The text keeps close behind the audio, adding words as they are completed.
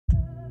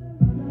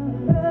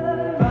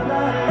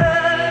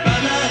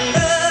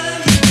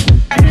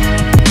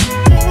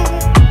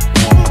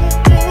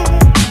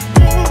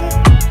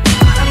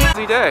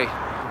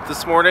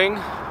this morning.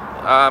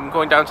 I'm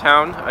going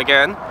downtown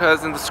again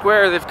because in the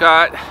square they've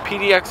got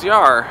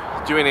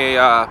Pdxyar doing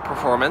a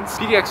performance.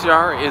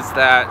 Pdxyar is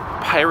that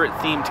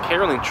pirate-themed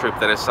caroling troupe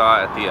that I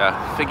saw at the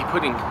figgy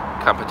pudding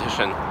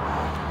competition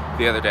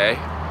the other day.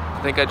 I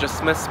think I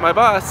just missed my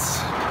bus.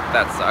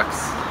 That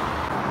sucks.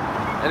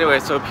 Anyway,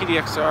 so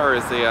Pdxyar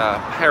is a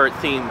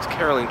pirate-themed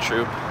caroling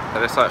troupe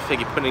that I saw at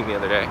Figgy Pudding the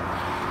other day.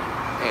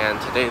 And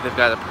today they've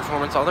got a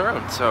performance all their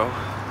own, so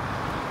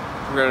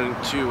we're going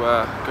to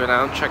go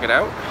down, check it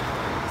out,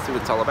 see what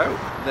it's all about.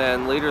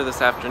 Then later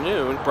this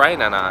afternoon,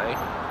 Brian and I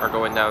are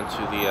going down to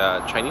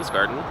the Chinese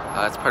Garden.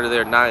 It's part of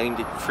their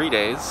 9 free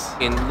days.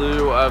 In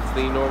lieu of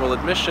the normal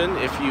admission,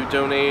 if you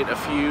donate a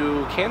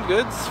few canned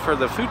goods for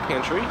the food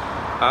pantry,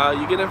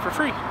 you get in for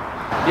free.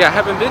 Yeah, I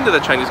haven't been to the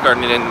Chinese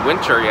Garden in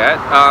winter yet.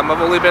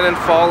 I've only been in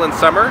fall and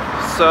summer,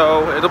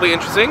 so it'll be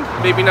interesting.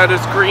 Maybe not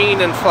as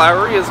green and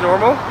flowery as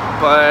normal,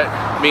 but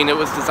I mean, it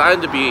was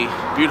designed to be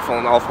beautiful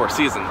in all 4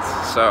 seasons,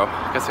 so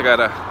I guess I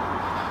gotta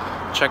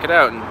check it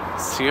out and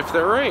see if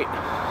they're right.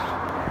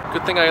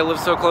 Good thing I live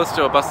so close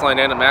to a bus line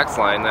and a max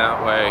line,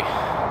 that way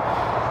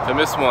if I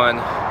miss one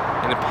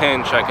in a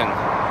pinch I can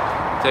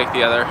take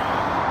the other.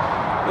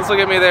 This will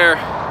get me there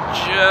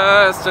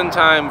just in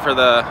time for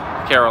the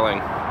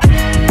caroling.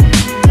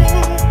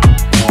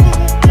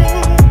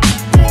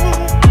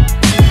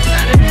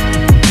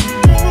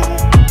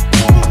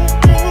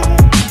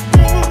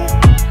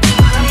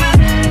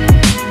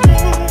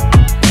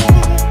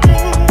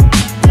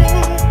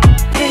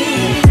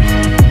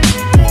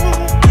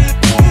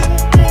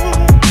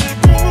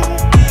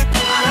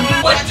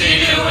 What do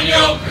you do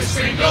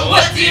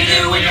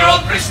when your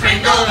old Chris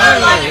Kringle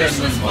early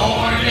Christmas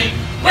morning?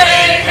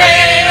 Way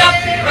hey up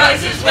he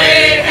rises,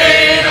 way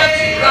hey up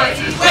he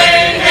rises,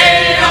 way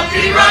hey up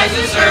he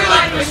rises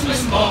early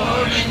Christmas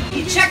morning.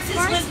 He checks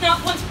his list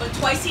not once but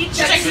twice. He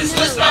checks his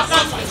list not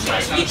once but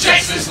twice. He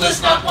checks his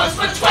list not once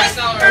but twice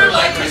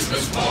early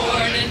Christmas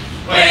morning.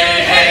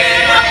 Way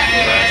hey up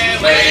he rises,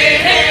 way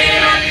hey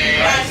up he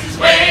rises,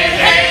 way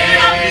hey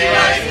up he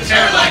rises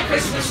early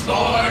Christmas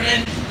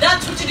morning.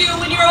 That's what you do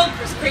when you're old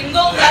Chris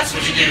Kringle. That's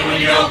what you do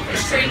when you're old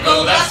Chris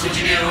Kringle. That's what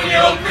you do when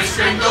you're old Chris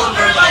Kringle.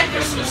 Early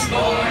Christmas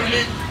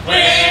morning.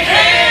 Way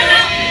hey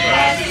up he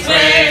rises,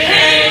 way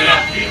hey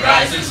up he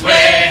rises,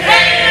 way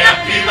hey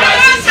up he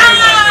rises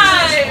early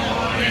Christmas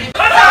morning.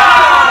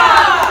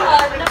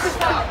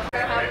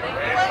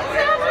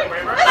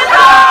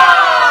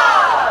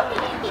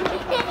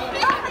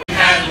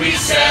 And we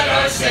set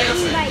our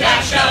sails and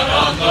dash out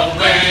on the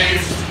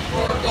waves.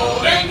 For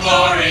gold and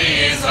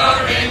glory is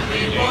our aim.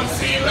 We won't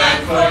see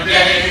land for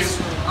days.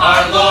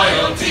 Our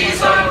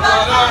loyalties are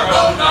but our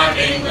own. Our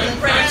England,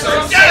 France,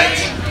 or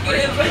Spain.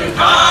 Bring you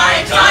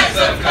high tides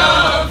of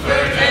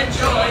comfort and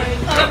joy.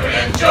 Comfort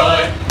and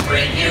joy.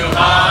 Bring you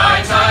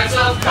high tides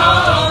of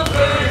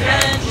comfort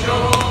and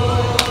joy.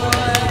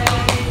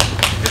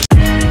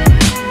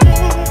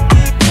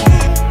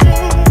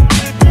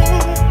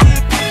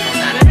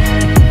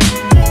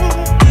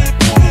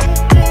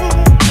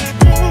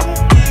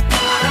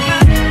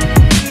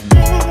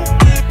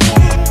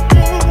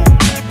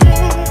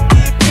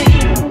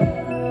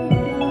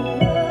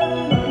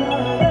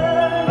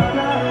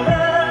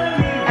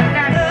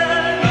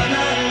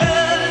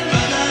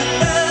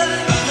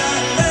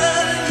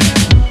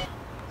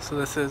 So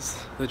this is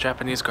the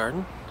Japanese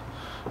garden.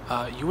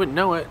 You wouldn't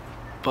know it,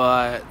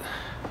 but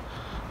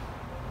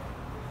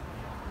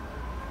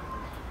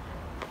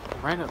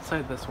right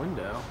outside this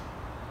window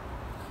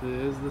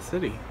is the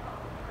city.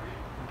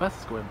 The bus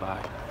is going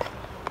by,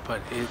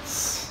 but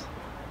it's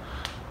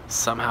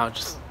somehow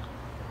just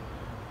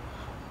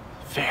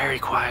very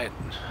quiet.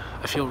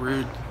 I feel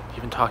rude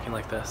even talking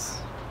like this.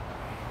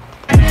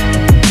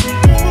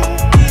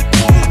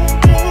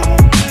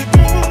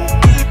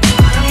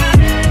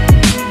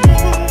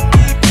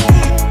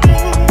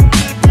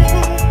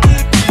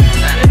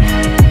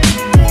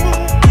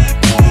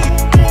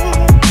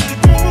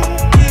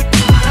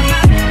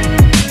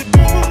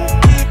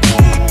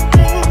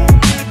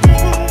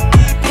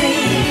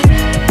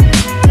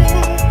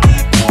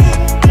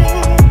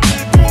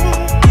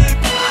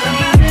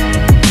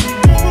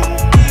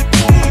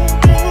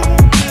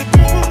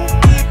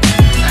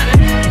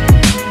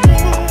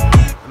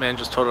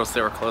 Just told us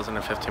they were closing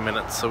in 15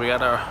 minutes, so we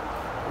gotta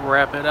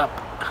wrap it up.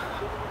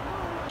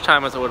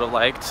 Time as I would have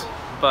liked,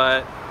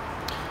 but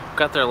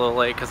got there a little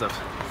late because of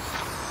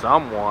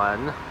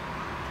someone.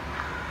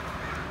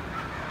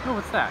 Oh,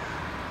 what's that?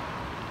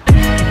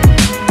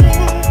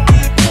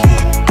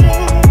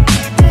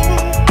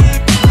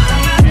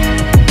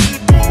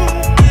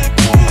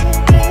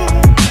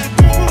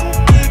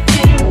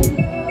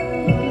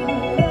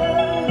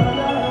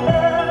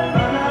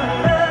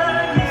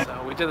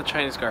 To the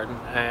Chinese Garden,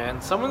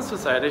 and someone's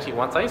decided he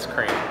wants ice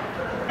cream.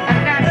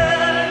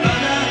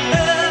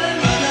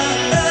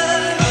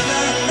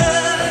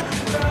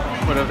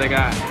 What have they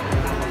got?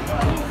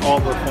 All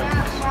the things.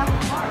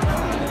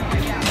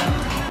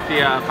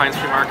 The Pine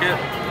Street Market.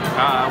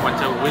 Went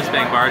to Whiz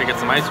Bang Bar to get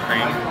some ice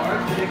cream.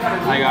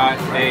 I got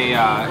a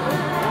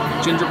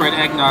gingerbread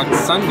eggnog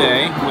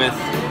sundae with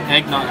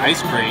eggnog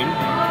ice cream.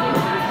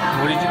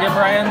 What did you get,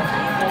 Brian?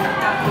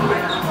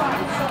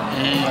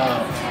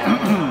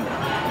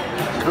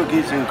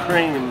 Cookies and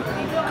cream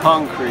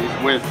concrete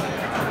with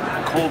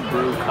cold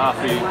brew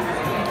coffee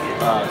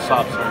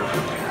soft serve.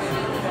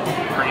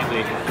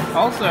 Crazy.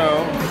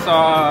 Also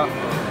saw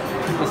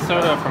the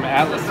soda from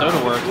Atlas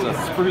Soda Works, a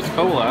spruce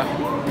cola.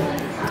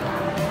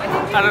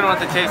 I don't know what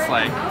they taste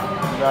like,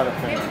 Not a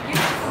fan.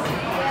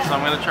 so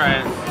I'm gonna try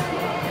it.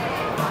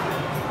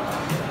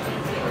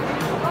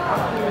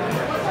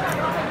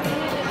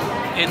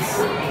 It's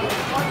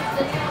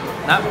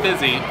not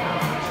fizzy.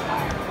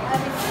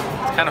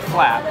 It's kind of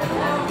flat,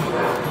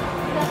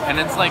 and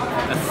it's like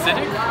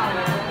acidic.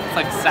 It's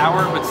like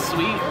sour but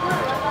sweet,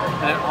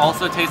 and it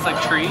also tastes like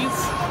trees.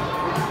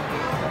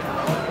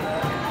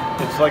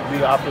 It's like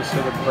the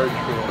opposite of birch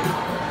beer.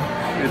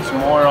 It's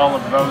more all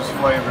of those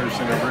flavors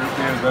in a root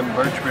beer than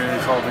birch beer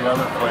is all the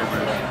other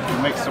flavors.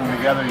 You mix them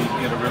together, you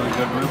get a really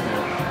good root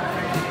beer.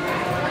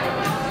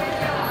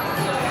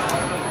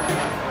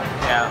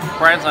 Yeah,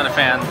 Brian's not a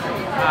fan.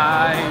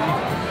 I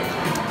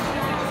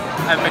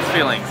have mixed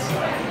feelings.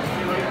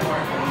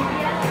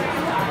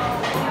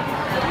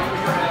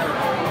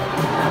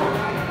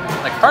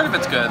 Like, part of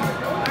it's good.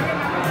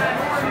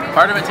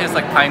 Part of it tastes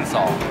like pine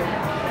sol.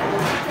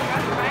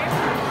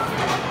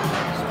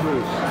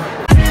 Spruce.